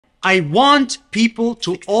I want people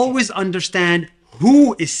to always understand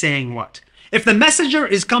who is saying what. If the messenger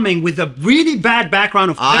is coming with a really bad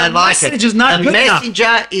background of I the like message it. is not the good enough.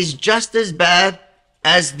 messenger is just as bad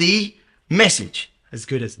as the message. As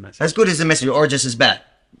good as the message. As good as the messenger, or just as bad.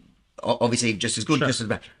 Obviously, just as good, Sure. just as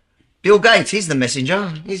bad. Bill Gates, he's the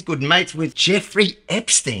messenger. He's good mates with Jeffrey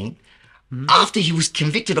Epstein after he was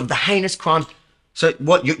convicted of the heinous crime. So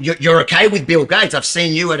what, you're okay with Bill Gates? I've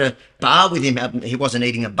seen you at a bar with him. He wasn't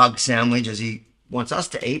eating a bug sandwich as he wants us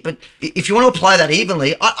to eat. But if you want to apply that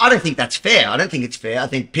evenly, I don't think that's fair. I don't think it's fair. I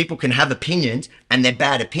think people can have opinions, and they're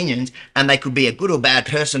bad opinions, and they could be a good or bad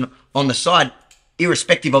person on the side,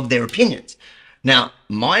 irrespective of their opinions. Now,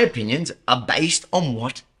 my opinions are based on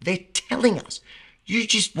what they're telling us. You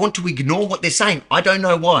just want to ignore what they're saying. I don't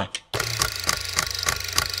know why.